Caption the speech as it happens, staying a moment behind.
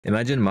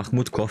Imagine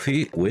Mahmoud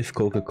coffee with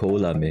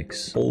Coca-Cola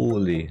mix.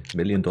 Holy $1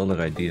 million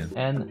idea.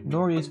 And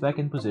Nori is back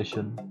in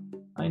position.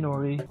 Hi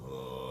Nori.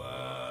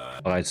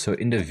 Alright, so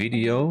in the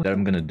video that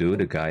I'm gonna do,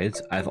 the guide,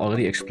 I've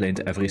already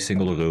explained every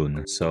single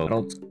rune.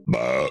 So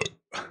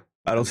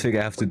I don't think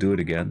I have to do it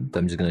again.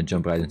 I'm just gonna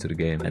jump right into the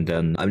game. And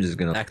then I'm just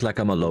gonna act like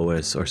I'm a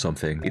Lois or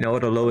something. You know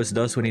what a Lois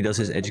does when he does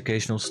his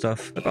educational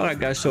stuff? Like, alright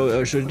guys,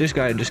 so this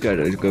guy and this guy,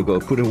 go,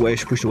 put a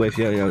wave, push the wave,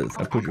 yeah,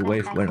 I put the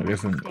wave when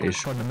Riven is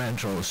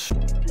fundamentals.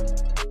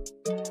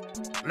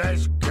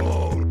 Let's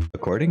go!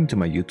 According to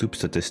my YouTube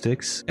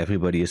statistics,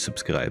 everybody is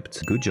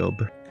subscribed. Good job.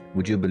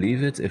 Would you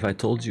believe it if I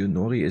told you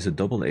Nori is a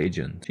double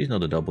agent? She's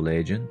not a double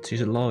agent, she's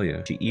a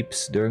lawyer. She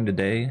eeps during the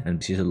day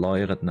and she's a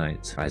lawyer at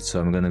night. Alright,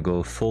 so I'm gonna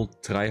go full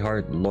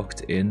tryhard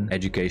locked in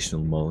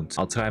educational mode.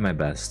 I'll try my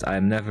best.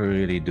 I'm never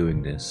really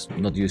doing this.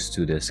 I'm not used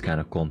to this kind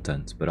of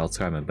content, but I'll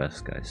try my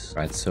best, guys.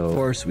 Alright, so of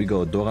course we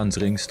go Doran's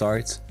Ring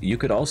start. You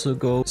could also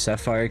go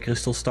Sapphire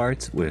Crystal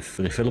start with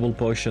refillable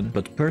potion,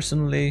 but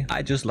personally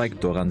I just like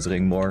Doran's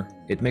Ring more.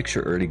 It makes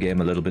your early game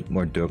a little bit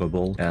more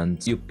durable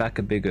and you pack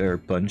a bigger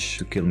punch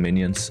to kill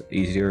minions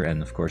easier,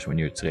 and of course when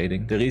you're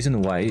trading. The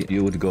reason why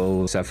you would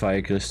go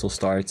Sapphire Crystal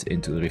start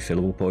into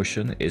refillable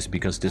potion is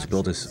because this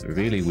build is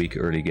really weak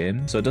early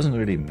game, so it doesn't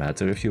really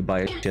matter if you buy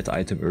a shit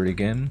item early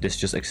game. This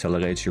just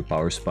accelerates your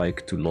power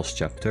spike to Lost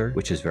Chapter,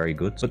 which is very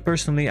good. But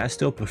personally I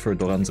still prefer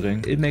Doran's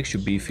Ring. It makes you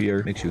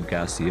beefier, makes you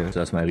gassier, so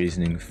that's my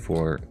reasoning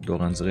for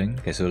Doran's Ring.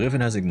 Okay, so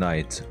Riven has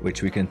Ignite,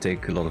 which we can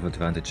take a lot of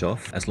advantage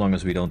of as long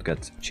as we don't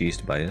get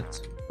cheesed by it.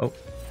 Oh.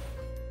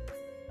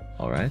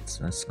 Alright,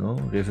 let's go.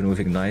 Riven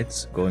with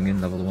Ignite, going in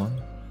level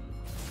 1.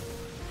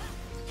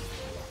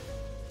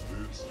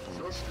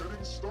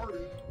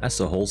 That's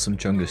a wholesome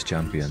Chungus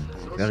champion.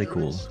 Very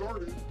cool.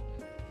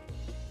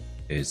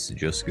 It's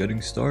just getting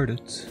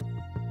started.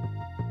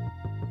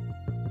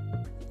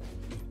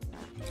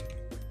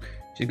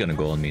 She's gonna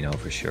go on me now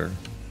for sure.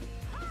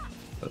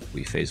 But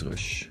we phase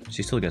rush.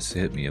 She still gets to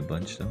hit me a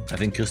bunch though. I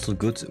think Crystal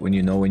good when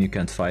you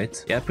can't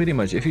fight. Yeah, pretty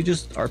much. If you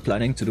just are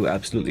planning to do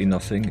absolutely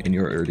nothing in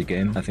your early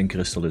game, I think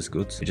Crystal is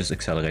good. It just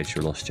accelerates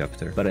your Lost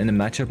Chapter. But in a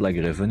matchup like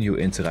Riven, you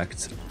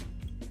interact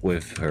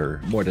with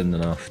her more than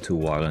enough to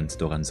warrant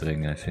Doran's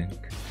Ring, I think.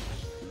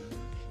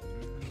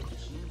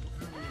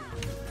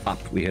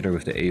 Up, we hit her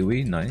with the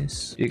AoE,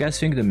 nice. You guys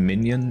think the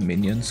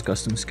Minions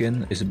custom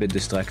skin is a bit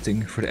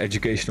distracting for the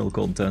educational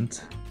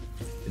content?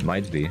 It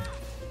might be.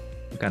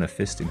 I'm kind of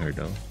fisting her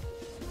though.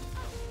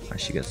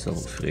 She gets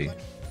level 3.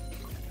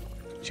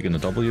 She gonna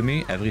W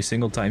me every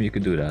single time you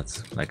could do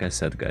that. Like I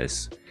said,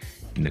 guys,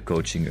 in the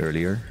coaching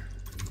earlier.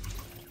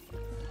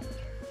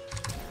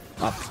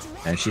 Up.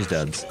 And she's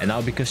dead. And now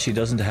because she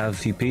doesn't have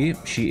TP,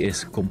 she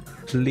is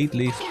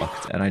completely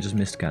fucked. And I just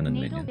missed cannon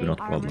minion. But not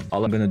a problem.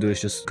 All I'm gonna do is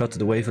just cut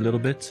the wave a little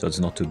bit so it's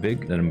not too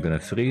big. Then I'm gonna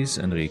freeze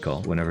and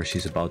recall whenever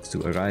she's about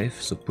to arrive.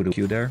 So put a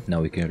Q there.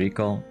 Now we can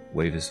recall.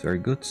 Wave is very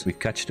good. We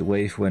catch the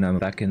wave when I'm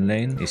back in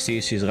lane. You see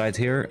she's right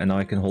here and now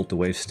I can hold the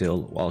wave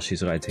still while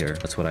she's right here.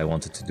 That's what I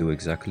wanted to do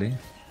exactly.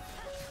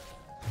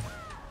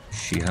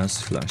 She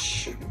has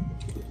flash.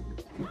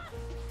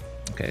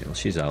 Okay, well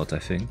she's out I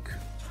think.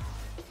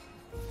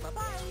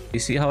 You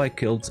see how I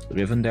killed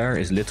Riven there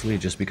is literally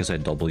just because I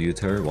W'd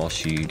her while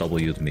she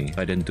W'd me. If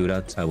I didn't do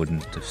that, I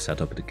wouldn't have set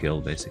up the kill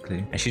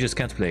basically. And she just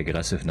can't play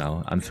aggressive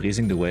now. I'm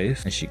freezing the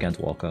wave and she can't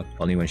walk up.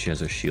 Only when she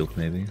has her shield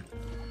maybe.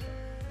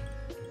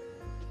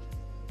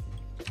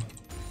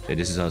 Okay,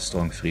 this is how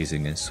strong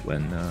freezing is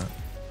when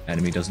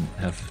enemy doesn't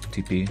have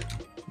TP.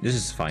 This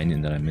is fine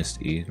in that I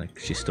missed E, like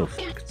she's still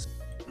fucked.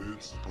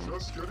 It's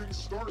just getting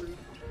started.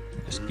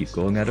 Just keep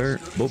going at her.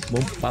 Boop,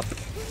 boop, pop.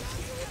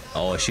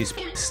 Oh, she's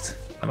pissed.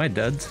 Am I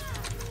dead?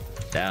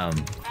 Damn.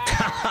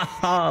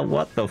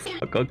 What the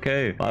fuck?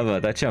 Okay. Wow,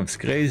 that champ's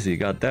crazy.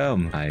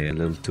 Goddamn. I a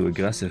little too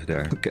aggressive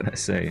there. What can I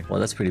say? Well,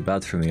 that's pretty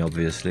bad for me,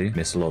 obviously.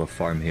 Missed a lot of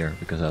farm here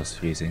because I was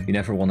freezing. You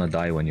never want to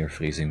die when you're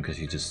freezing because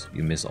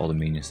you miss all the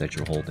minions that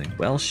you're holding.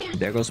 Well,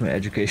 there goes my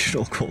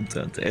educational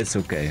content. It's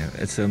okay.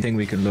 It's a thing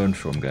we can learn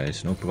from,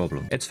 guys. No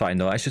problem. It's fine,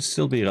 though. I should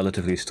still be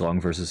relatively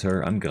strong versus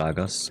her. I'm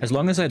Gragas. As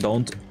long as I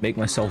don't make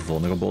myself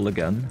vulnerable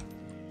again,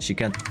 she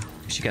can't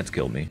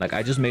kill me. Like,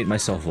 I just made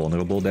myself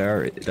vulnerable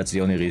there. That's the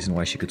only reason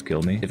why she could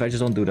kill me. If I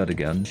just don't do that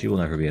again, she will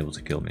never be able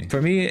to kill me.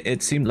 For me,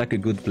 it seemed like a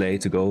good play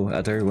to go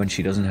at her when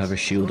she doesn't have her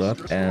shield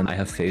up and I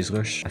have phase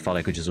rush. I thought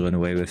I could just run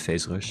away with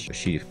phase rush.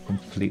 She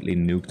completely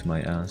nuked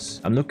my ass.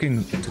 I'm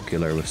looking to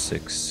kill her with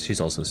 6. She's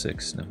also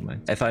 6. Never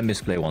mind. If I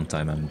misplay one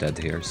time, I'm dead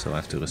here, so I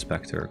have to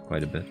respect her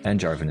quite a bit. And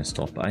Jarvan is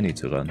top. I need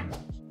to run.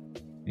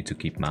 Need to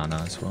keep mana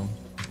as well.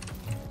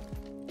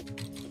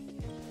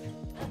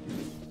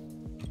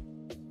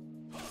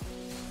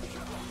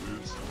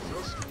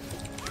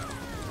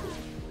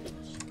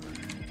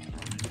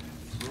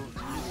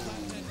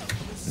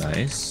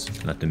 Nice.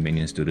 Let the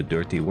minions do the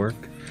dirty work.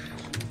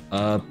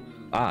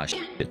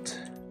 Shit.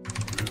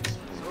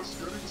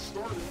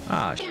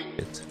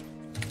 Shit.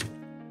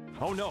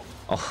 Oh no.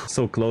 Oh,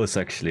 so close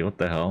actually. What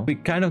the hell? We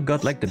kind of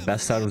got like the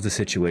best out of the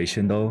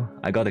situation though.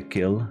 I got a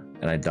kill.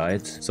 and I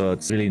died. So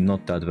it's really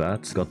not that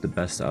bad. Got the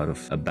best out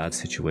of a bad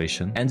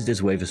situation. And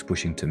this wave is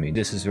pushing to me.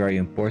 This is very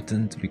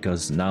important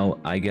because now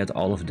I get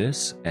all of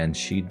this and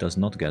she does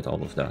not get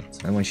all of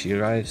that. And when she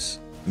arrives,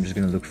 I'm just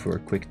gonna look for a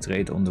quick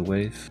trade on the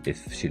wave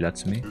if she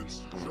lets me.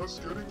 It's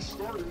just getting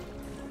started.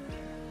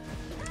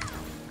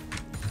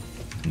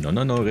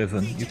 No,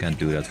 Riven. You can't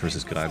do that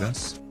versus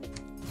Gragas.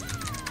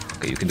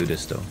 Okay, you can do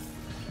this though.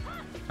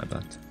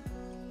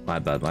 My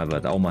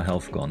bad. All my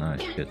health gone. Ah,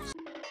 shit.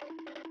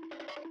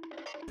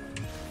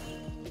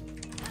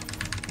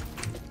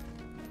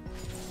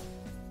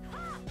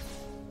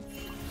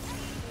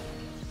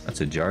 That's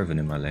a Jarvan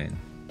in my lane.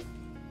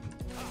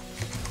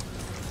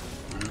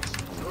 It's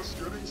just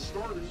getting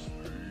started.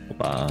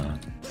 Hoppa.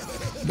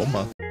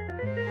 Bomba.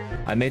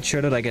 I made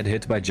sure that I get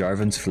hit by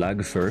Jarvan's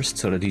flag first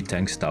so that he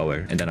tanks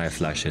tower, and then I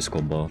flash his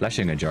combo.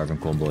 Flashing a Jarvan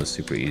combo is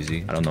super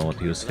easy. I don't know what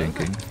he was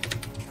thinking.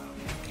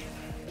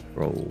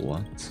 Bro,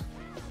 what?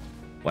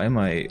 Why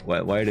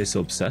are they so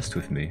obsessed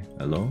with me?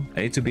 Hello?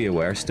 I need to be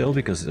aware still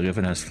because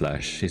Riven has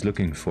flash. He's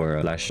looking for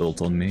a flash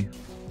ult on me.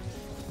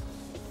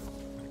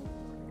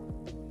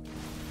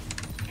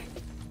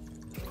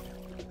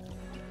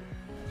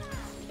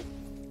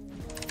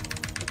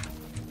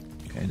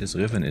 Okay, this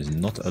Riven is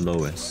not a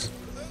Lois.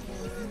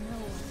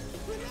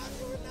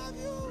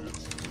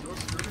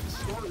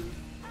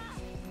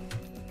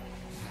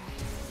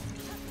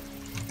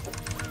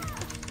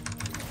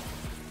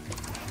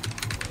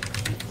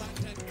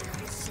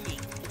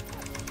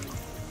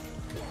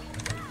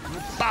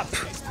 Pop!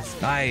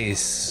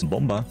 Nice!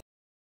 Bomba.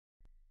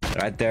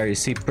 Right there, you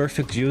see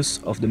perfect use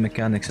of the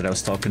mechanics that I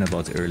was talking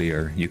about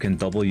earlier. You can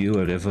W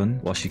a Riven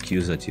while she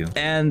Qs at you.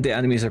 And the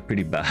enemies are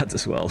pretty bad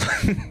as well.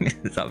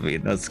 I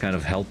mean, that's kind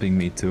of helping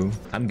me too.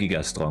 I'm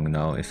Giga strong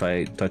now. If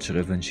I touch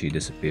Riven, she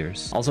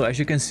disappears. Also, as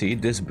you can see,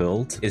 this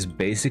build is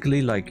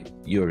basically like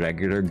your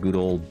regular good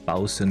old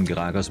Bowsen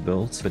Gragas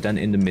build. But then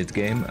in the mid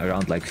game,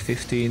 around like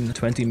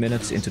 15-20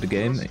 minutes into the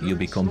game, you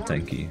become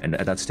tanky. And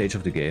at that stage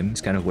of the game,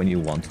 it's kind of when you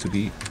want to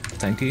be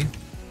tanky,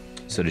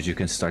 so that you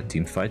can start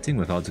team fighting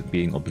without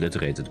being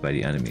obliterated by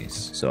the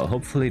enemies. So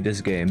hopefully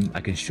this game I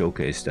can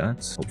showcase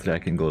that. Hopefully I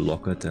can go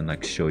lock it and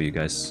like show you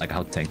guys like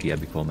how tanky I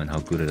become and how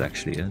good it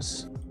actually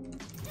is.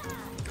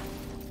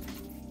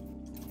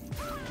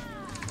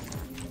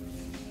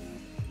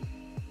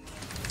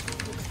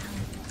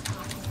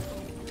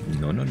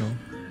 No.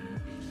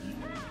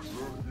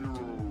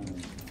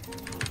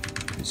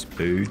 This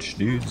page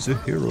needs a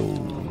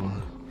hero.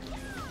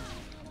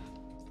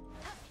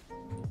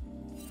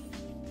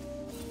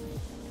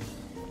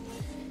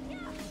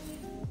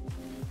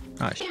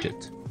 Ah,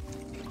 shit.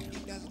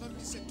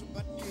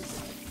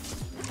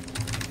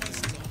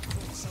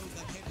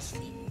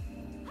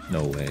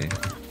 No way.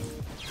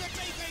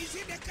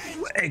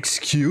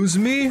 Excuse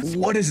me?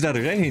 What is that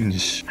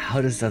range? How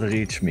does that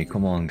reach me?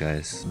 Come on,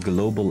 guys.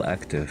 Global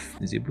active.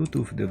 The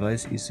Bluetooth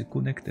device is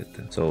connected.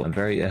 So I'm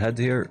very ahead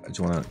here. I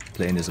just want to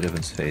play in this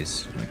Riven's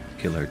face. Like,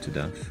 kill her to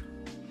death.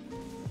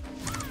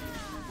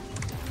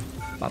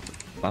 Bop,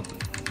 bop,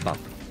 bop.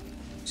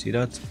 See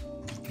that?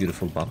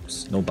 Beautiful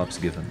bops. No bops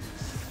given.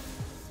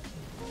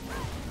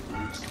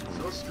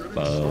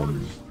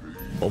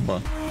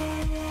 Bomba.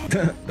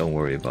 Don't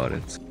worry about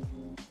it.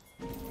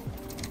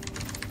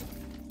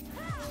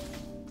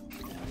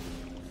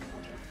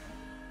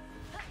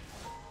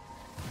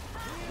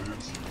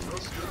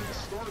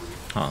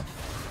 Huh.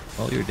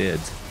 Well, you're dead.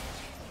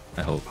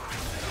 I hope.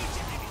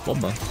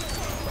 Bomba.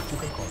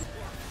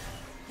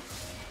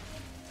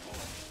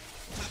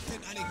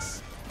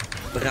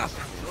 Rap.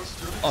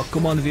 Oh,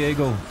 come on,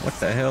 Viego. What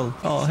the hell?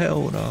 Oh,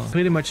 hell no.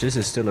 Pretty much this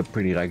is still a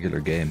pretty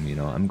regular game, you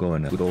know. I'm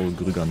going a good old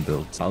Grugan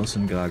build.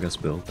 Bowsen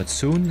Gragas build. But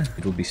soon,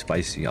 it will be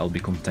spicy. I'll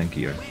become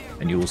tankier.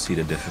 And you will see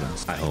the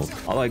difference, I hope.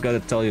 All I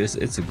gotta tell you is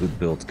it's a good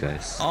build,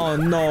 guys. Oh,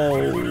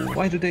 no.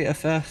 Why do they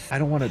FF? I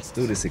don't want to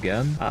do this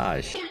again. Ah,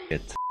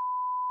 shit.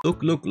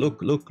 Look.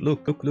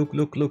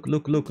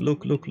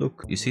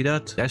 You see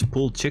that? There's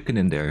pulled chicken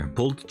in there.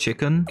 Pulled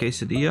chicken,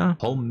 quesadilla,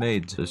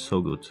 homemade. It's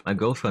so good. My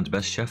girlfriend's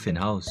best chef in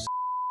house.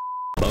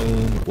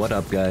 Boom. What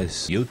up,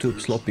 guys? YouTube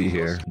Sloppy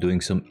here,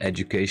 doing some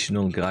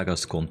educational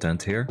Gragas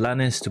content here.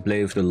 Plan is to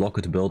play with the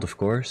Locket build, of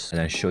course, and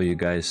then show you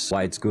guys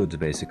why it's good,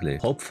 basically.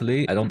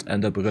 Hopefully, I don't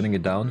end up running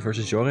it down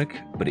versus Yorick,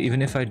 but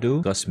even if I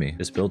do, trust me,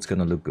 this build's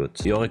gonna look good.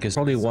 Yorick is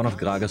probably one of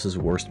Gragas'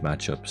 worst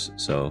matchups,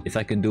 so if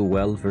I can do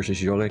well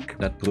versus Yorick,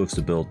 that proves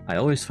the build. I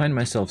always find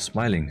myself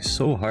smiling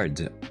so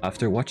hard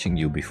after watching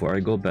you before I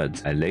go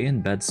bed. I lay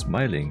in bed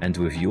smiling, and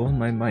with you on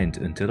my mind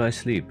until I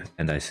sleep,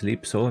 and I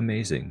sleep so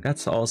amazing.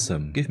 That's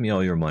awesome. Give me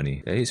all your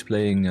money. Yeah, he's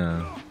playing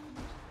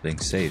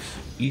safe.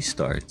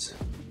 E-start.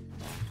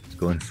 He's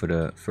going for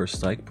the first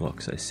strike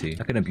blocks, I see.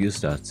 I can abuse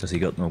that, since he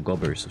got no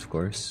gobbers, of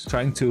course.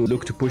 Trying to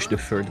look to push the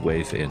third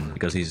wave in,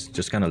 because he's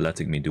just kind of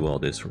letting me do all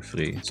this for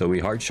free. So we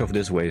hard shove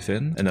this wave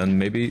in, and then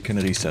maybe can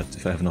reset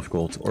if I have enough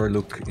gold, or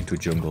look into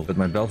jungle. But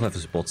my Belvav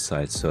is bot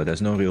side, so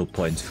there's no real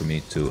point for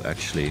me to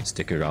actually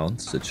stick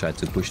around. So try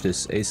to push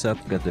this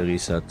ASAP, get the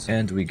reset,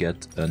 and we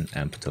get an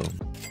amp tome.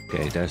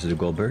 Okay, there's the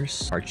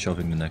gobbers. Hard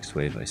shoving the next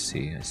wave, I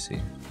see.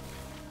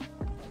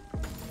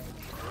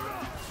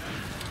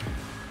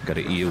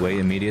 gotta E away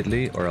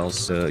immediately, or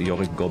else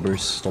Yorick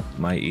Gobbers stop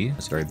my E.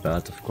 That's very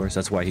bad, of course.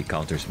 That's why he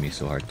counters me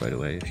so hard, by the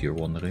way, if you're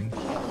wondering.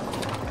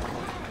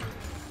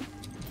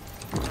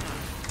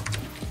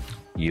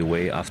 E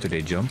away after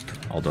they jump,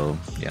 although,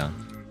 yeah,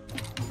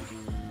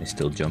 they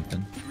still jump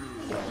in.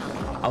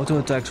 Auto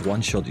attacks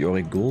one-shot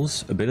Yorick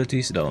ghouls,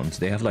 abilities don't.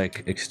 They have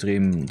like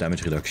extreme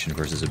damage reduction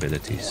versus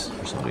abilities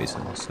for some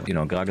reason. So, you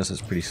know, Gragas has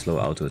pretty slow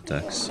auto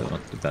attacks, so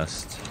not the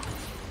best.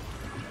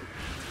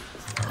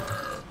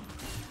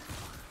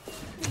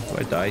 Do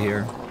I die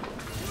here?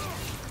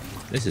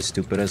 This is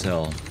stupid as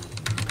hell.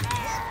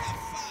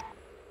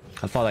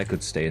 I thought I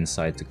could stay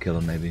inside to kill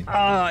him, maybe.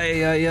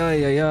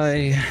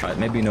 Alright,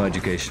 maybe no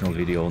educational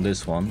video on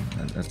this one.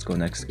 Let's go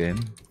next game.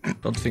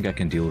 Don't think I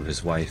can deal with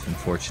his wife,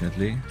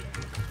 unfortunately.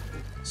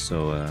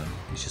 So,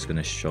 he's just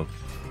gonna shove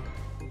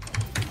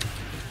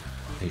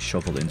a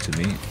shovel into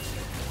me.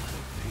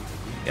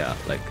 Yeah,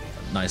 like,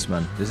 nice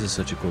man. This is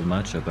such a cool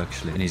matchup,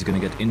 actually. And he's gonna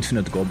get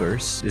infinite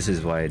gobbers. This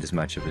is why this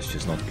matchup is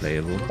just not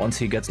playable. Once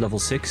he gets level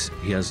 6,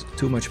 he has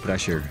too much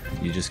pressure.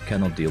 You just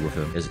cannot deal with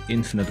him. He has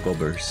infinite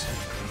gobbers.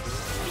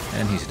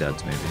 And he's dead,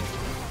 maybe.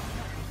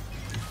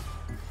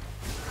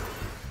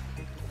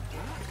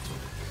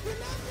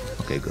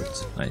 Okay, good.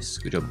 Nice.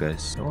 Good job,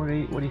 guys.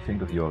 Yori, what do you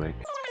think of Yorick?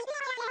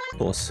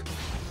 Boss.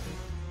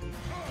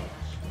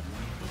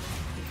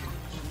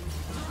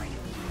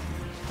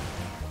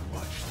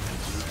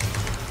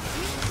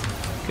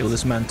 Kill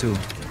this man too.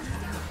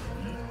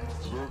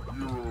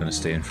 Gonna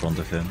stay in front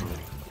of him.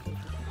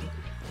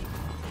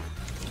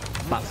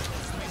 Bap.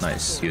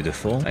 Nice.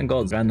 Beautiful. Thank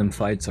God random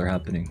fights are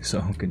happening,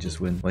 so we can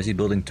just win. Why is he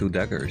building 2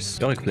 daggers?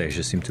 Yorick players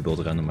just seem to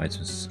build random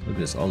items. Look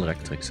at this, all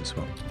electrics as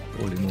well.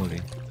 Holy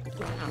moly.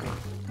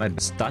 My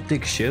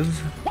static Shiv?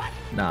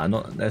 Nah,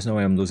 there's no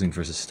way I'm losing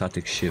versus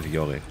static Shiv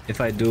Yorick.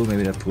 If I do,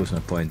 maybe that proves my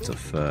point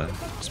of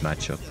this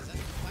matchup.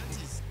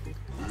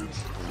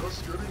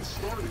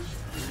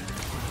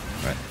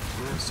 Right.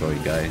 Sorry,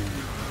 guy.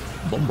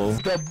 Bombo.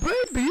 The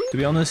baby! To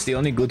be honest, the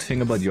only good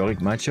thing about Yorick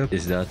matchup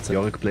is that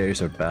Yorick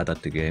players are bad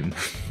at the game.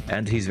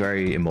 And he's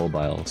very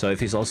immobile. So if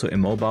he's also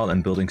immobile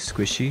and building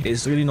squishy,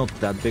 it's really not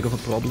that big of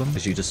a problem.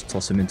 Because you just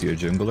toss him into your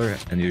jungler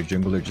and your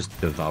jungler just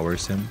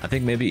devours him. I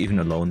think maybe even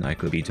alone I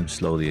could beat him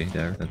slowly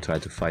there and try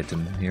to fight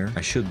him here.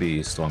 I should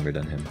be stronger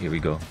than him. Here we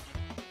go.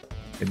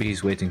 Maybe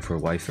he's waiting for a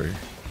wifer.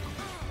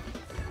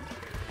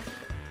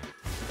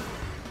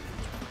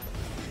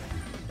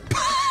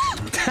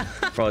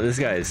 Bro, this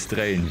guy is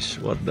strange.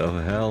 What the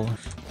hell?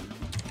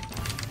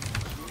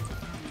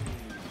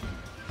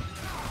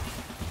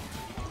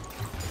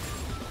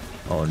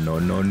 Oh no,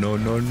 no, no,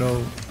 no,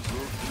 no.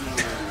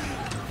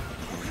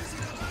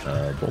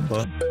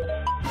 Bomba.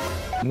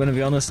 I'm gonna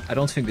be honest, I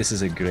don't think this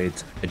is a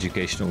great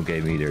educational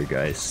game either,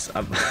 guys.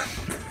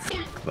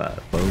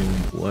 Boom,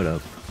 what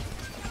up?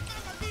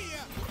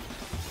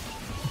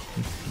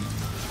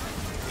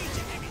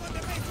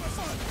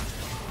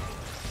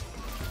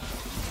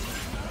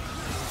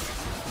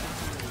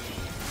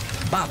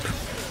 Bap!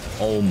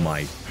 Oh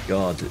my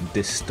god,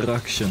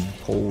 destruction.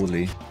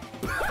 Holy.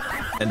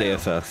 And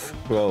AFF.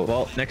 Bro,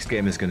 well, next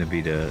game is gonna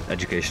be the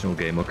educational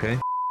game, okay?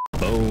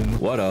 Boom.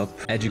 What up?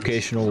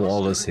 Educational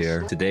Walrus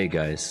here. Today,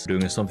 guys,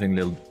 doing something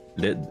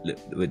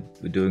we're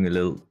doing a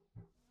little...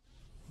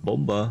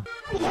 Bomba.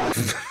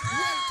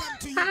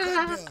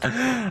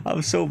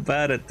 I'm so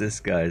bad at this,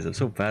 guys. I'm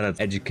so bad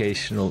at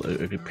educational,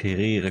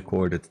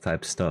 pre-recorded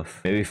type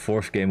stuff. Maybe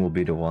 4th game will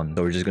be the one.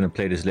 So we're just gonna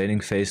play this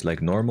laning phase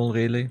like normal,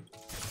 really.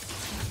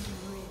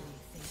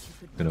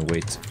 Gonna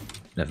wait.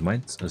 Never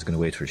mind. I was gonna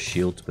wait for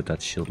shield, but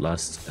that shield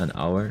lasts an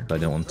hour. So I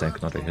don't want to tank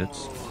another hit.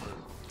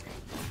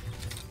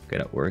 Okay,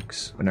 that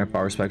works. When there are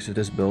power spikes with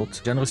this build,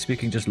 generally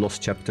speaking, just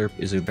Lost Chapter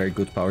is a very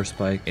good power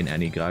spike in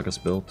any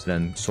Gragas build.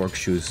 Then Sork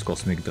Shoes,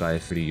 Cosmic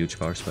Drive, pretty huge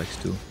power spikes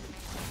too.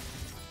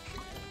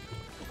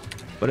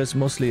 But it's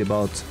mostly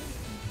about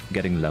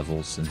getting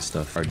levels and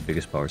stuff are the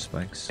biggest power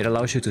spikes. It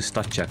allows you to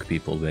stat check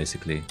people,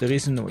 basically. The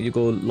reason you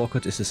go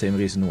Locket is the same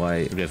reason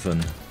why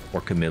Riven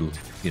or Camille,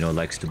 you know,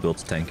 likes to build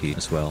tanky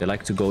as well. They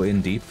like to go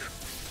in deep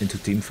into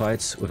team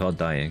fights without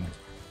dying.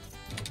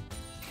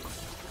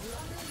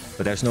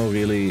 But there's no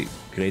really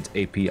great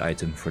AP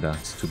item for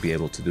that, to be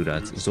able to do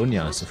that.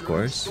 Zhonya's, of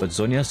course, but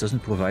Zhonya's doesn't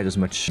provide as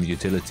much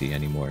utility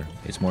anymore.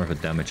 It's more of a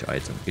damage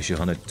item. Gives you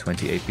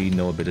 120 AP,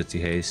 no ability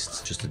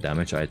haste, just a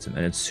damage item,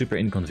 and it's super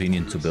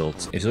inconvenient to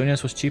build. If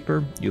Zhonya's was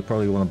cheaper, you'd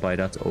probably want to buy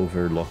that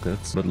over Locket,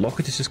 but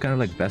Locket is just kind of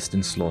like best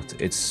in slot.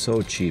 It's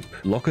so cheap.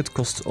 Locket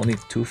costs only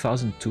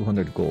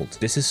 2,200 gold.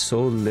 This is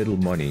so little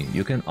money.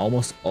 You can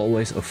almost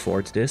always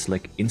afford this,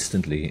 like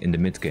instantly in the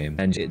mid game,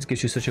 and it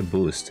gives you such a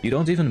boost. You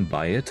don't even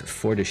buy it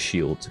for the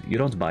shield. You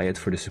don't buy it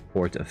for the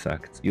support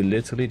effect. You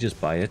literally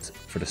just buy it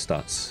for the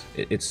stats.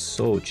 It's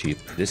so cheap.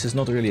 This is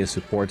not really a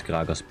support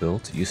Gragas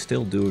build. You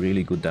still do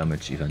really good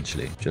damage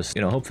eventually. Just,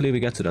 you know, hopefully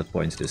we get to that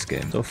point this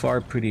game. So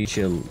far, pretty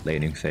chill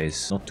laning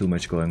phase. Not too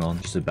much going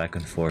on. Just a back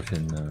and forth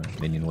in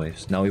minion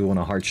waves. Now we want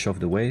to hard shove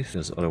the wave,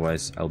 because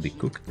otherwise I'll be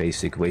cooked.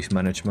 Basic wave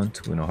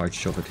management. We're gonna hard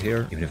shove it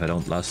here, even if I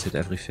don't last hit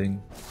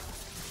everything.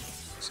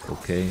 It's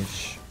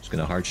okay-ish. Just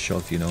gonna hard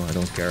shove, you know, I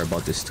don't care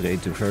about this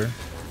trade to her.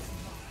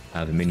 I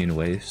have a minion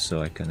wave,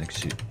 so I can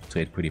actually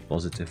trade pretty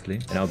positively.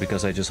 And now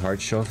because I just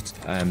hard shoved,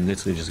 I'm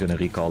literally just gonna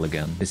recall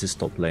again. This is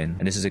top lane.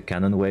 And this is a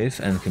cannon wave,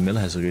 and Camilla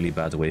has a really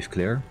bad wave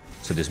clear.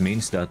 So this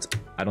means that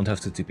I don't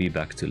have to TP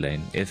back to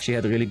lane. If she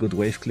had a really good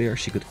wave clear,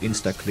 she could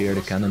insta-clear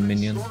the cannon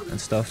minion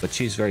and stuff. But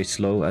she's very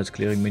slow at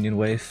clearing minion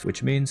wave,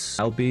 which means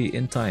I'll be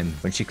in time.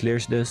 When she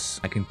clears this,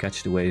 I can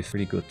catch the wave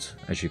pretty good,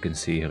 as you can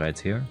see right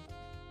here.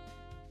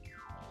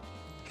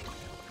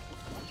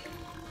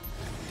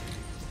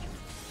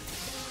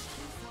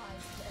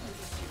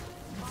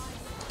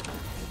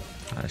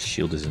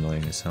 Shield is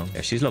annoying as hell.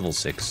 Yeah, she's level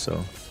 6,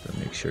 so gotta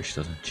make sure she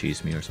doesn't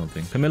cheese me or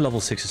something. Camille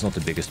level 6 is not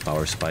the biggest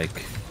power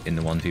spike in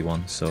the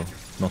 1v1, so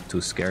not too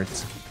scared.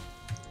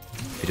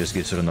 It just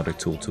gives her another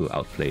tool to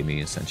outplay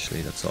me,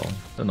 essentially, that's all.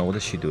 Don't know, what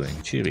is she doing?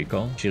 She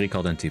recalled. She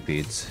recalled and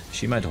TP'd.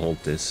 She might hold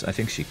this. I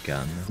think she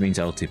can. It means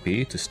I'll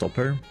TP to stop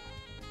her.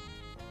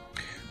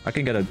 I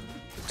can get a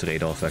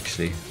trade off,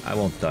 actually. I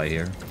won't die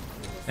here.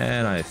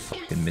 And I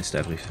fucking missed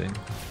everything.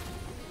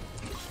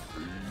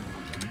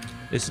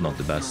 This is not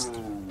the best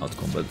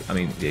outcome, but I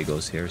mean,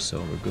 Diego's here, so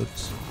we're good.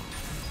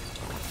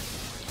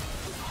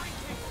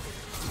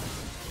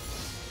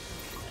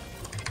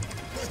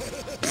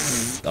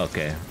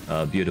 Okay,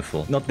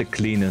 beautiful. Not the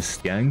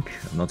cleanest gank,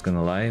 I'm not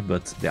gonna lie,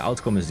 but the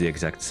outcome is the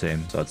exact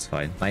same, so that's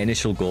fine. My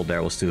initial goal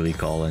there was to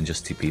recall and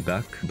just TP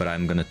back, but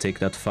I'm gonna take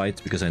that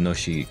fight because I know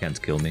she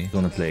can't kill me. I'm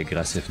gonna play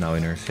aggressive now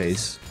in her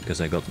face,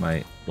 because I got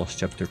my Lost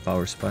Chapter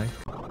power spike.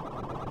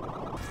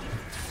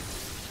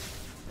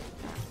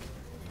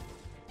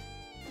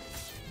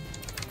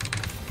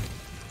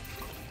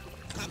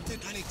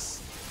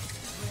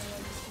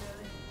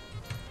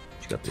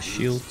 Got the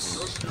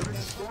shields.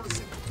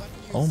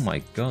 Oh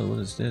my god, what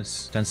is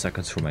this? 10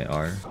 seconds for my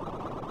R.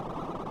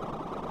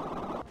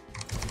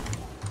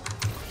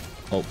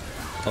 Oh,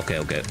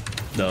 okay.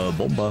 The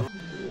bomba.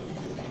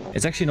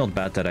 It's actually not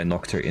bad that I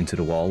knocked her into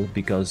the wall,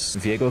 because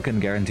Viego can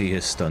guarantee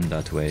his stun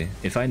that way.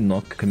 If I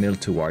knock Camille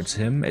towards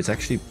him, it's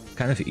actually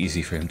kind of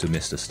easy for him to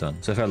miss the stun.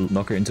 So if I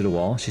knock her into the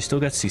wall, she still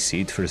gets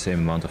CC'd for the same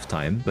amount of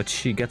time, but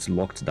she gets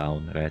locked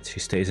down, right? She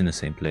stays in the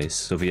same place,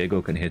 so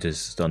Viego can hit his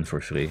stun for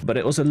free. But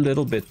it was a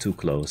little bit too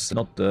close.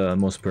 Not the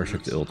most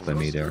perfect ult by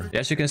me there.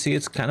 As you can see,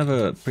 it's kind of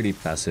a pretty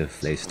passive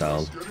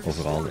playstyle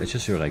overall. It's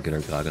just your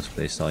regular Gragas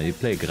playstyle. You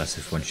play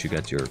aggressive once you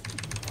get your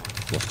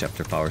Lost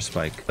Chapter power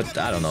spike. But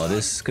I don't know,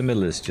 this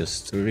Camille is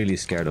just really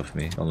scared of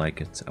me. I don't like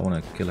it. I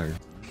want to kill her.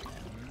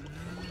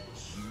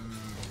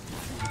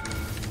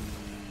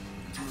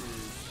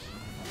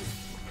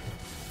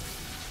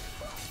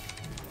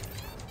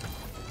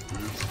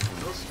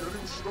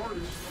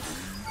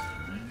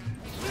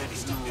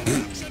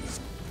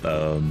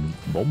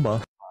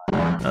 Bomba.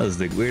 That was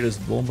the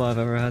weirdest bomba I've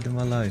ever had in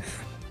my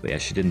life. But yeah,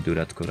 she didn't do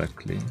that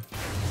correctly.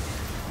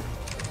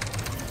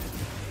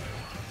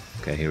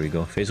 Okay, here we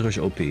go. Phase Rush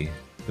OP.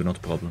 Do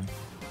not problem.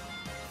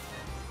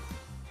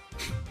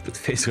 But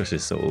Phase Rush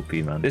is so OP,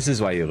 man. This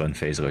is why you run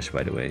Phase Rush,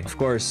 by the way. Of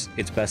course,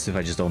 it's best if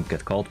I just don't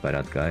get caught by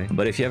that guy.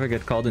 But if you ever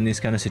get caught in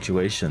these kind of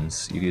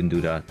situations, you can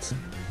do that.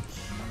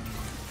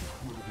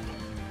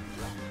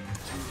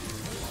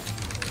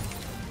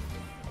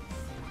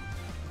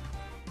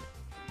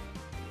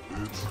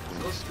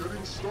 Just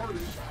getting started.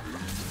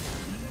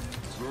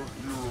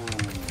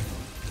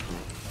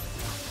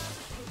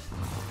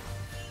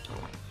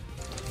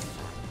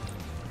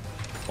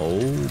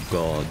 Oh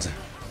god.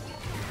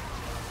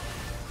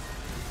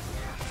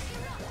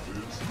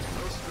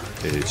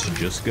 It's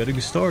just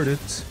getting started.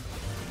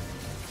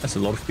 That's a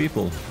lot of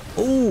people.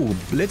 Oh,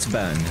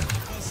 Blitzbang.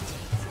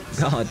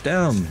 God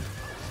damn.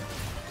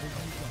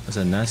 That's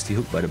a nasty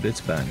hook by the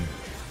Blitzbang.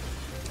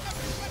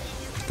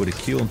 Put a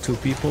Q on 2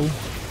 people.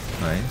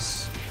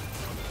 Nice.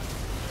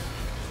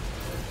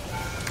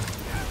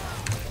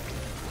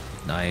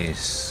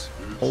 Nice.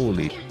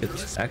 Holy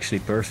shit. Actually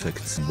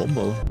perfect.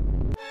 Bombo.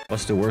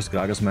 What's the worst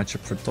Gragas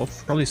matchup for top?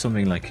 Probably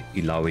something like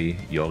Illaoi,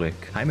 Yorick.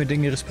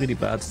 Heimerdinger is pretty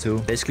bad too.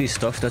 Basically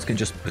stuff that can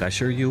just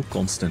pressure you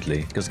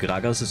constantly. Because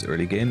Gragas'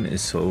 early game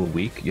is so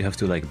weak, you have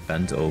to like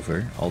bend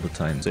over all the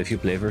time. So if you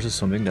play versus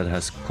something that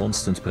has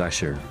constant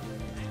pressure,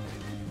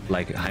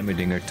 like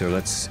Heimerdinger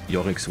turrets,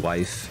 Yorick's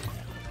wife,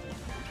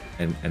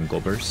 and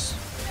Gobbers.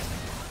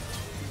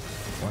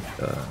 What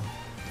the...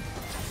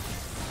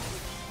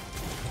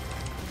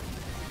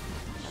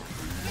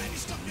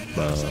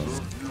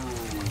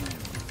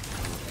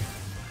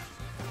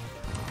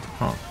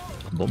 Huh.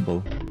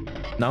 Bombo.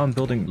 Now I'm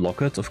building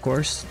Locket, of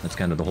course. That's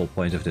kind of the whole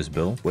point of this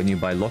build. When you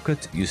buy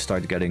Locket, you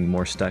start getting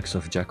more stacks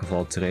of Jack of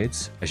all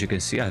trades. As you can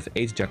see, I have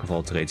 8 Jack of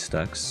all trades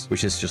stacks,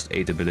 which is just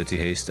 8 ability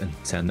haste and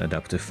 10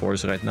 adaptive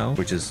force right now,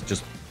 which is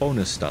just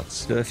bonus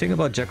stats. The thing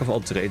about Jack of all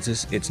trades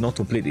is it's not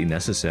completely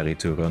necessary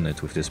to run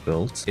it with this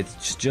build.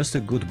 It's just a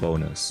good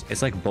bonus.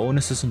 It's like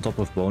bonuses on top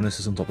of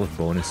bonuses on top of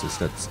bonuses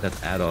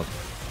that add up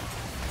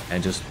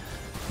and just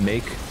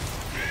make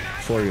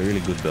for a really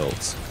good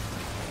build.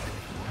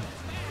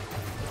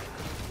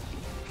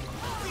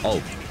 Oh.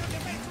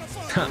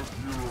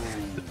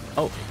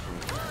 Oh.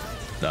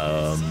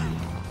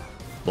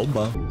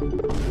 Bomba.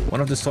 One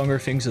of the stronger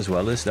things as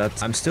well is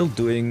that I'm still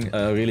doing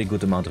a really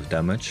good amount of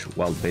damage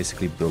while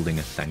basically building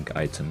a tank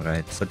item,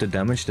 right? But the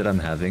damage that I'm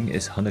having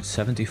is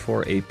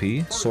 174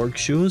 AP, Sorg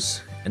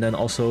Shoes, and then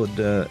also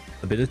the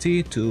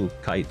ability to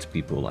kite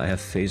people. I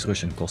have Phase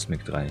Rush and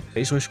Cosmic Drive.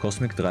 Phase Rush,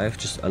 Cosmic Drive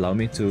just allow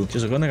me to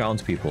just run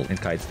around people and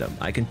kite them.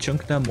 I can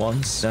chunk them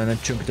once, then I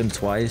chunk them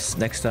twice.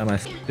 Next time I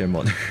f their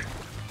mother.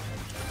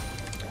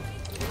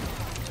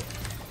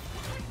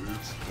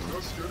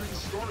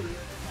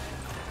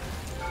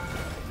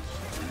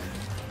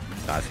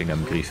 I think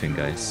I'm griefing,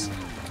 guys.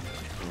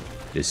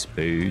 This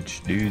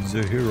page needs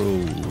a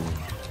hero.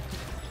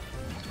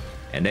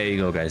 And there you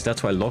go, guys.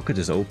 That's why Locket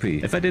is OP.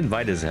 If I didn't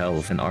buy his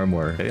health and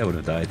armor, maybe I would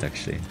have died,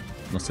 actually.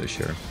 Not so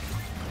sure.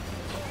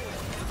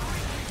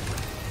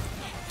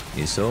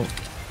 So,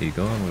 here you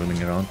go. I'm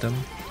running around them.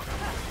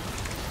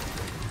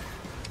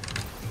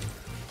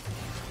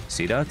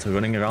 See that?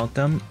 Running around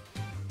them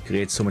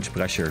creates so much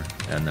pressure.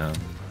 And,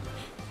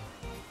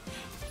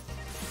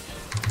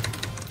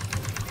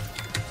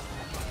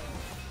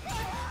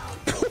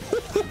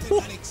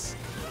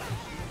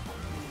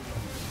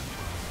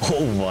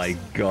 oh my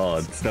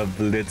god, the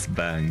blitz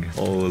bang.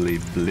 Holy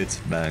blitz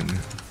bang.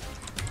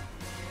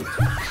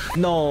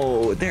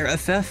 No, they're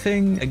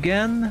FFing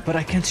again? But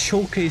I can't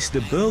showcase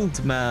the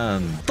build,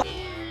 man.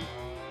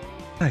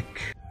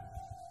 Heck.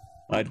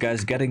 Alright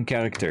guys, getting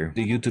character.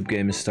 The YouTube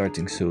game is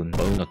starting soon.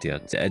 Boom. Not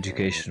yet. The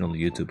educational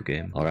YouTube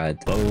game.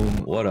 Alright,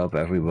 boom. What up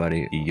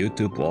everybody?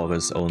 YouTube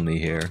Walrus only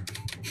here.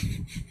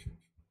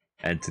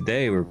 And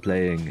today we're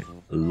playing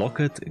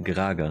Locket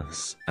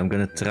Gragas. I'm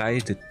gonna try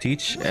to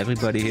teach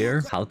everybody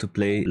here how to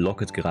play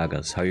Locket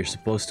Gragas, how you're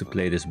supposed to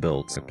play this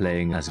build. We're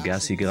playing as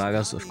Gassy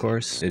Gragas, of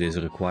course, it is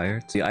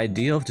required. The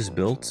idea of this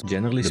build,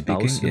 generally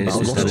speaking, is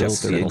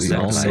the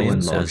exact same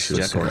as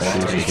Jack or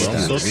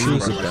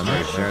Shoes of them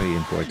are very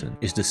important.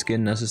 Is the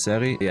skin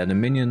necessary? Yeah, the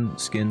minion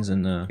skins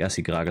and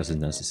Gassy Gragas is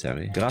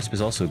necessary. Grasp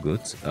is also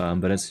good,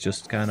 but it's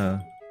just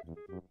kinda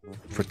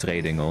for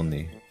trading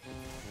only.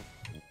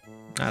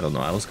 I don't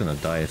know, I was gonna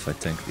die if I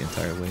tanked the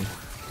entire wave.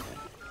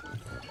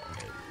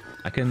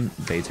 I can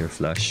bait her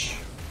flash,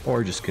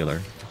 or just kill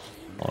her.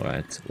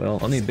 Alright, well,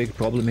 only big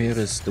problem here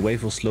is the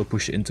wave will slow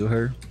push into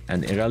her,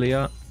 and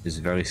Irelia is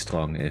very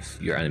strong if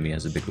your enemy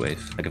has a big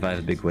wave. Like if I have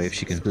a big wave,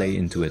 she can play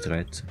into it,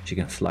 right? She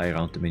can fly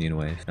around the minion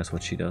wave, that's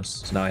what she does.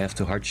 So now I have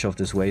to hard shove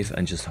this wave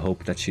and just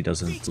hope that she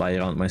doesn't fly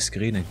around my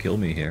screen and kill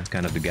me here.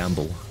 Kind of the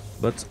gamble.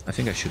 But I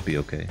think I should be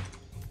okay.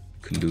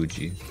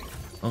 Kluji.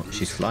 Oh,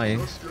 she's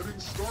flying.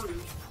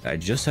 I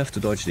just have to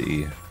dodge the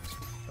E.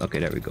 Okay,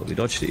 there we go. We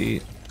dodged the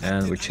E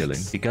and we're chilling.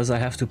 Because I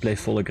have to play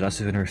full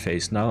aggressive in her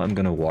face now, I'm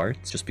gonna ward.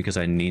 Just because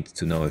I need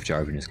to know if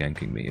Jarvan is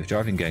ganking me. If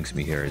Jarvan ganks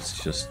me here,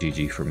 it's just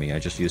GG for me. I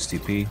just use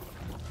TP.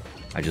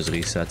 I just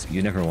reset.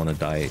 You never want to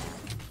die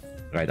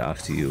right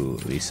after you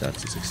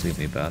reset. It's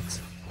extremely bad.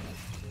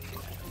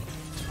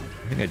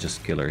 I think I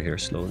just kill her here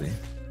slowly.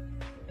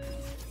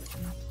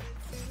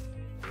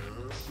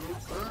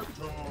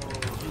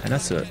 And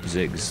that's a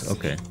Ziggs.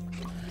 Okay.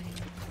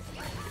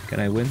 Can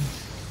I win?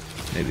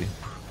 Maybe.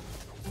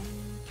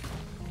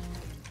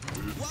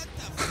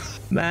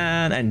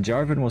 Man, and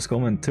Jarvan was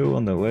coming too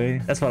on the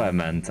way. That's what I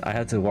meant. I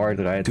had to ward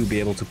right to be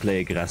able to play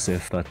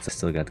aggressive, but I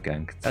still got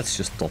ganked. That's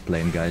just top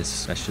lane,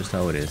 guys. That's just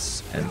how it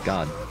is. And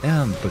god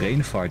damn,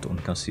 brain fart on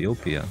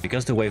Cassiopeia.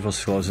 Because the wave was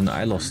frozen,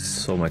 I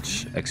lost so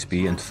much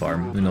XP and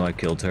farm. You know, I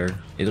killed her.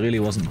 It really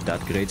wasn't that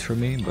great for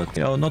me, but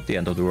you know, not the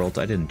end of the world.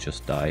 I didn't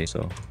just die,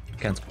 so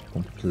can't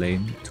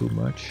complain too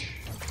much.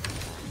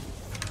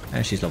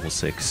 And she's level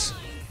 6.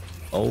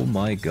 Oh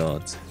my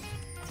god.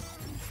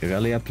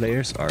 Irelia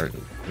players are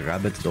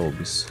rabid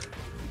dogs.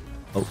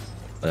 Oh,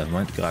 never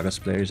mind. Gragas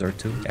players are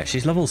too. Yeah,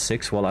 she's level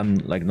 6 while I'm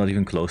like not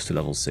even close to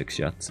level 6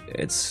 yet.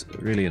 It's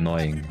really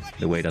annoying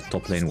the way that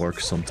top lane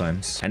works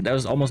sometimes. And there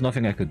was almost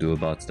nothing I could do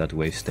about that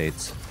wave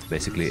state.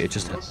 Basically, it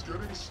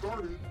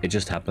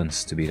just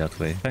happens to be that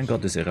way. Thank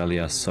god this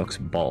Irelia sucks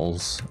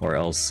balls, or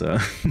else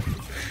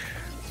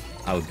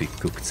I would be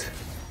cooked.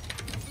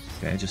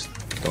 Okay, just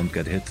don't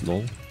get hit,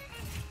 lol.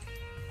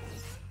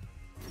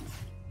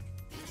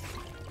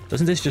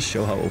 Doesn't this just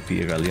show how OP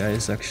Irelia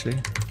is, actually?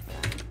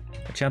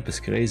 The champ is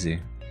crazy.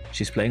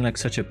 She's playing like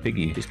such a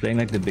piggy. She's playing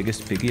like the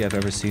biggest piggy I've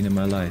ever seen in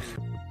my life.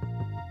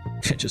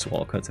 Just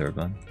wall cut her,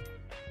 man.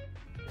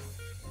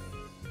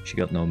 She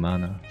got no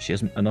mana. She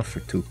has enough for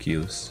 2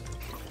 Qs.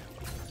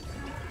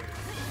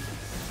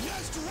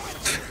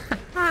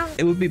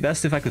 It would be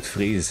best if I could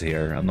freeze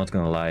here, I'm not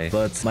gonna lie.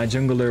 But my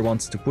jungler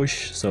wants to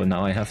push, so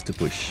now I have to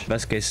push.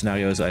 Best case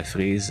scenario is I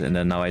freeze, and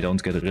then now I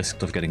don't get the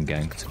risk of getting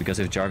ganked. Because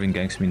if Jarvan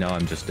ganks me now,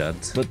 I'm just dead.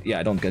 But yeah,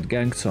 I don't get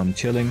ganked, so I'm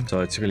chilling. So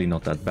it's really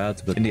not that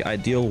bad. But in the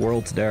ideal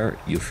world there,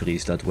 you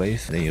freeze that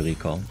wave, and then you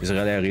recall.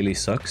 Irelia really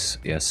sucks.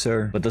 Yes,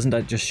 sir. But doesn't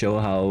that just show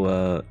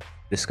how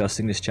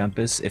disgusting this champ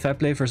is? If I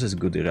play versus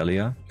good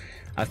Irelia,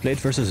 I've played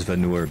versus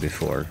Vanur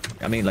before.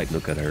 I mean, like,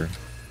 look at her.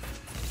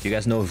 You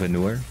guys know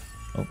Vanur?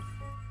 Oh.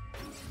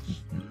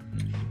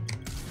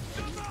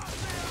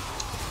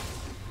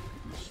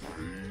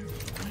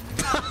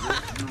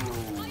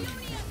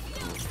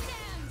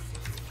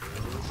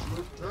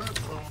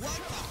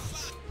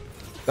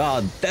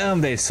 God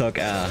damn, they suck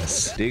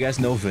ass. Do you guys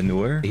know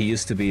Venur? He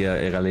used to be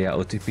a Irelia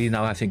OTP.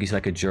 Now I think he's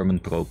like a German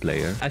pro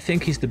player. I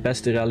think he's the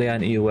best Irelia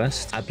in EU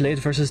West. I played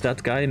versus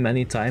that guy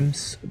many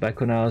times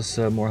back when I was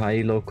more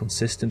high-elo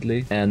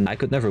consistently. And I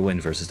could never win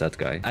versus that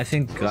guy. I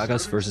think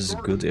Gragas versus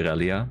good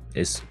Irelia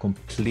is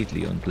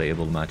completely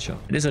unplayable matchup.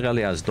 This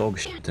Irelia is dog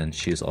shit and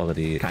she's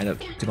already kind of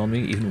putting on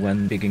me even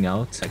when pigging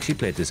out. Like she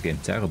played this game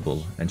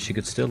terrible and she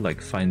could still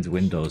like find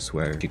windows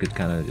where she could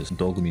kind of just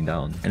dog me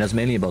down. And that's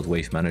mainly about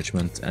wave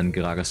management and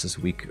Gragas'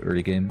 weak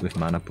early game with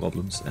mana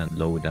problems and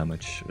low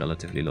damage,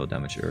 relatively low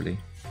damage early.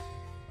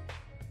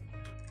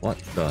 What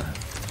the?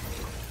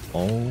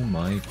 Oh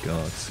my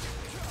god.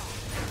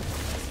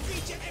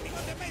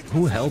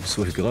 Who helps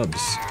with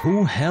grubs?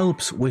 Who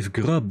helps with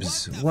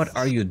grubs? What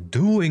are you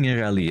doing,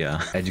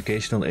 Irelia?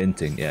 Educational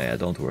inting. Yeah,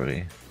 don't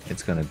worry.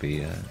 It's gonna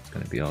be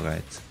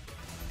alright.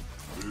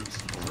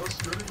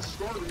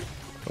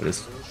 Oh,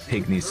 this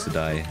pig needs to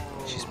die.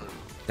 She's a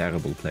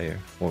terrible player.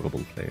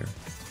 Horrible player.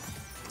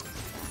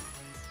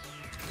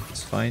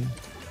 It's fine.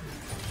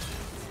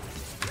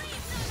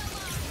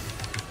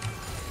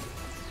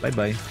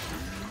 Bye-bye.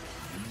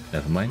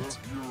 Never mind.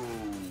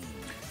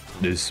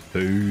 This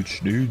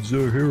page needs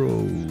a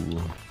hero.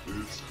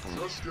 It's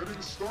just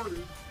getting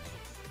started.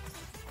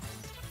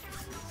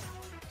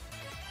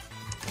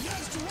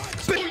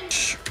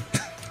 Bitch!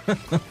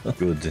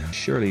 Good.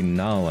 Surely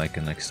now I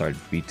can like start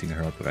beating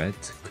her up,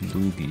 right?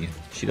 Klugi.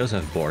 She does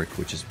have Bork,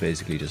 which is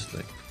basically just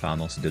like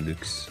Thanos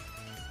Deluxe.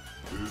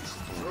 It's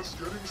just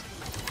getting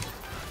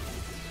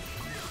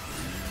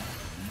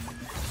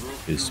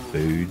This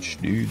page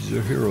needs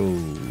a hero.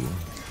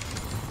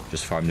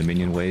 Just farm the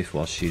minion wave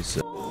while she's...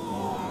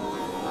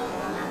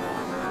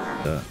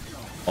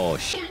 oh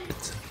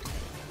shit.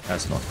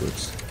 That's not good.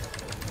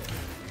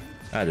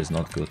 That is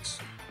not good.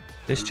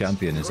 This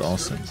champion is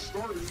awesome.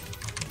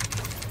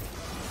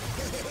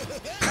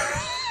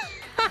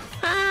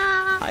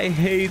 I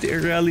hate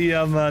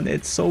Irelia, man.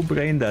 It's so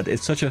brain dead.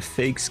 It's such a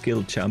fake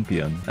skill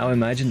champion. Now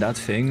imagine that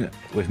thing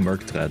with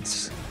Merc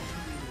Threads.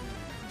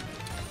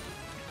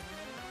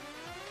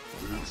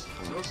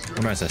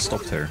 Oh nice, I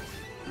stopped her.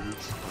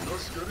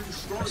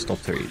 I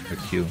stopped her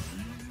Q.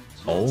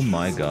 Oh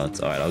my god.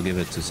 Alright, I'll give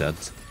it to Zed.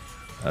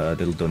 A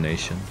little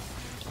donation.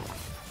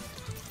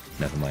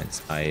 Never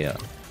mind.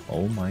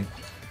 Oh my...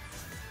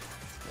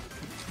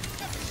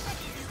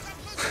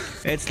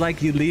 It's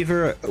like you leave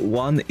her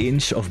 1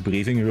 inch of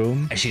breathing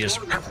room and she just...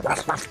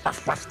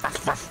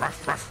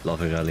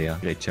 Love Irelia.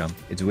 Great champ.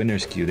 It's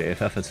winner's queue. They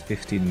FF at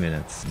 15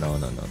 minutes. No.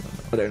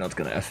 They're not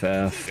gonna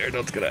FF. They're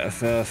not gonna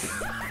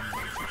FF.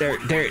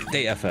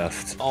 They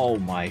FF'd. Oh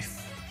my...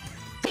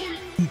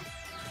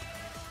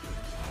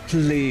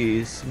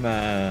 Please,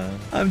 man.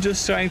 I'm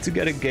just trying to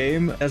get a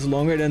game that's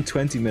longer than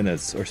 20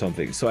 minutes or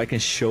something, so I can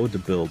show the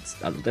build.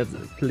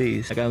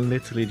 Please. Like, I'm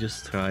literally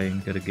just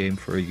trying to get a game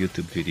for a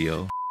YouTube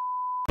video.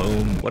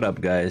 Boom. What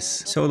up, guys?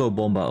 Solo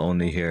Bomba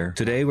only here.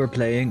 Today we're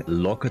playing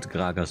Locket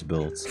Gragas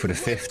build for the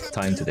 5th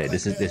time today.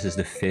 This is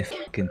the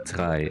 5th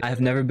try. I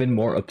have never been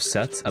more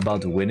upset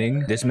about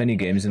winning this many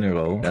games in a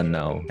row than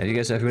now. Have you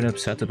guys ever been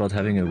upset about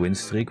having a win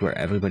streak where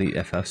everybody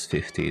FFs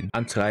 15?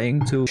 I'm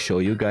trying to show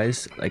you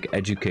guys like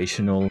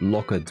educational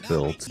Locket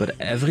build, but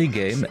every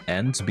game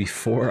ends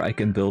before I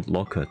can build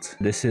Locket.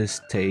 This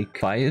is take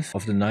 5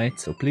 of the night,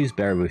 so please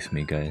bear with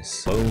me,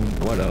 guys. Boom.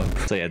 What up?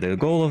 So yeah, the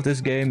goal of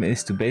this game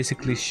is to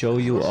basically show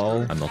you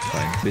all... I'm not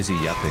fine. Busy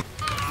yapping.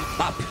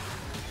 Bop!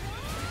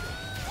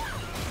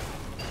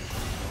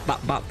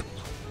 Bop, bop.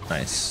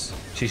 Nice.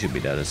 She should be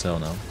dead as hell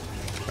now.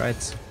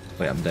 Right?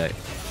 Wait, I'm dead.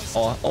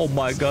 Oh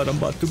my god, I'm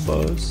about to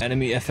buzz.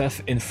 Enemy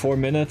FF in 4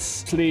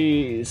 minutes.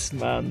 Please,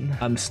 man.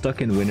 I'm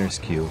stuck in winner's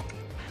queue.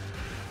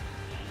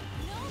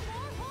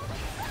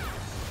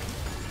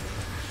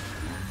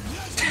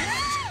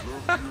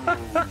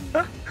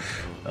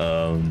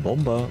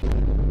 Bomba.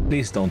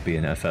 Please don't be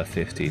an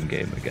FF15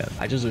 game again.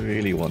 I just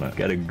really want to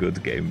get a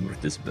good game with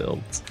this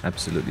build.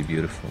 Absolutely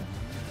beautiful.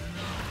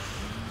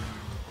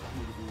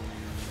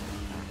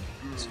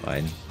 It's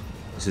fine.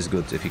 This is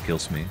good if he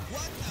kills me.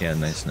 Yeah,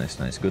 nice.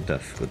 Good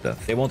def.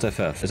 They won't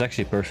FF. It's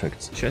actually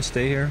perfect. Should I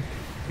stay here?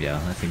 Yeah,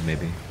 I think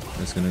maybe.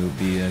 It's gonna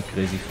be a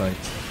crazy fight.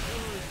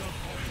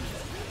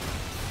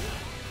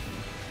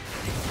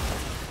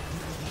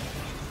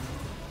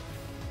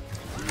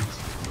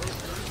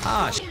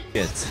 Ah,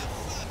 shit.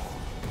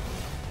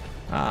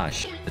 Ah,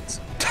 shit.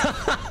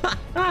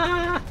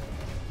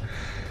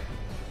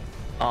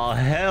 Oh,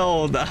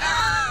 hell no.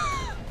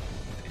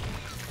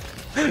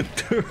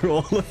 To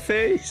roll a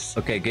face.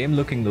 Okay, game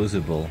looking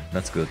losable.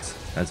 That's good.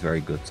 That's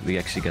very good. We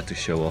actually get to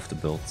show off the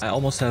build. I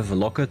almost have a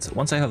Locket.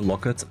 Once I have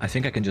Locket, I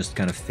think I can just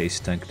kind of face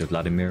tank the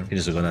Vladimir. You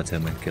just run at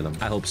him and kill him.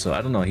 I hope so.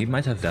 I don't know. He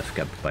might have death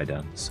cap by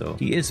then. So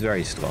he is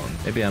very strong.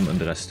 Maybe I'm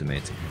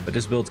underestimating him. But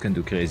this build can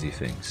do crazy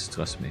things.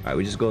 Trust me. Alright,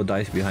 we just go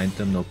dive behind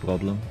them. No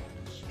problem.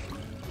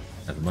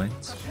 Never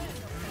mind.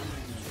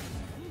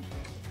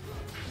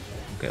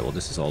 Okay, well,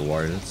 this is all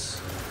warded.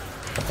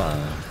 Hoppa.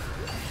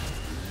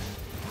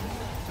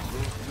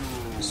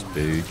 This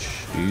page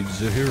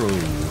needs a hero.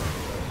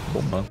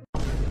 Bomba.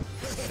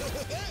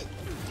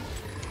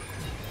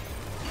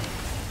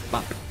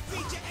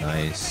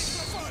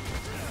 Nice.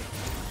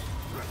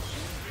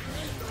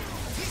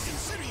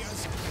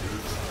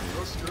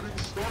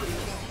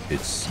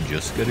 It's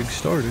just getting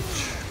started.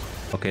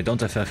 Okay,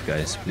 don't FF,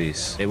 guys,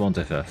 please. They won't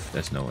FF.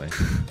 There's no way.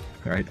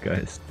 Alright,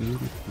 guys.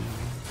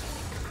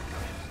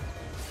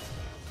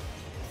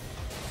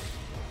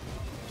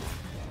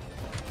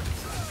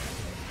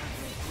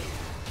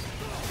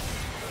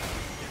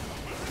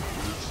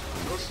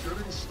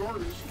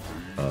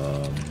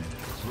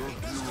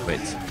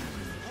 Wait.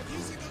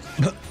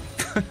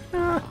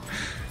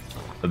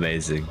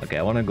 Amazing. Okay,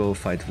 I wanna go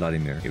fight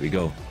Vladimir. Here we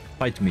go.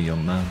 Fight me,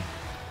 young man.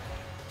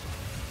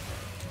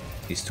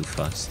 He's too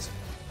fast.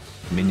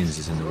 Minions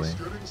is in the way.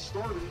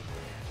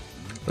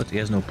 But he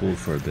has no pull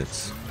for a bit,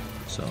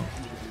 so...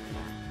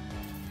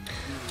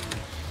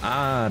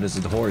 Ah, there's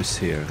a horse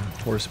here.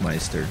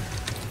 Horsemeister.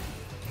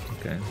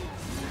 Okay.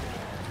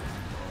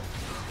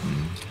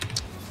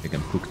 I think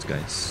I'm cooked,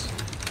 guys.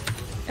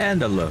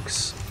 And the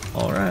looks.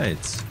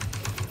 Alright.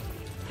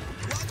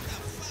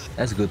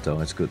 That's good though,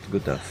 that's good.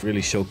 Good stuff.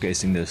 Really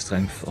showcasing the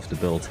strength of the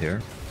build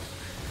here.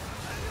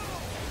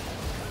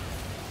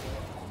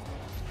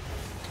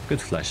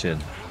 Good flash in.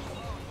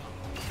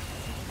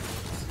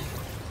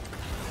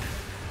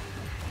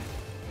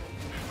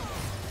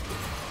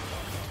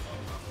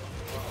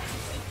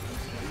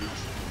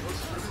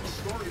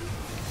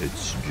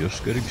 It's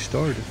just getting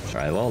started.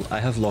 Alright, well, I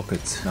have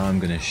Locket. Now I'm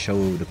gonna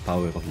show the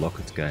power of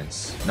Locket,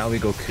 guys. Now we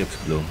go Crypt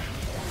Bloom.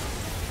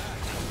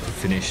 To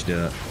finish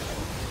the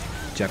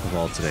Jack of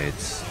all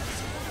trades.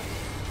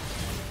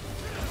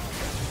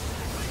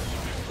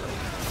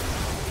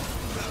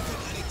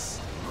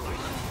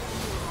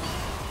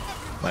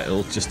 My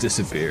ult just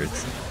disappeared.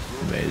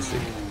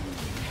 Amazing.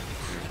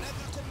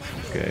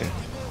 Okay.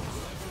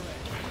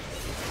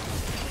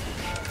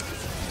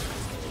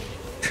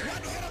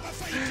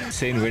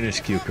 Insane winner's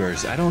queue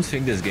curse. I don't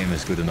think this game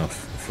is good enough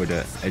for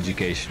the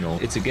educational.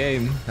 It's a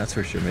game, that's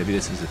for sure. Maybe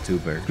this is a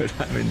tuber. But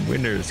I'm in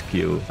winner's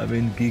queue. I'm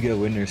in Giga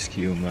winner's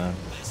queue, man.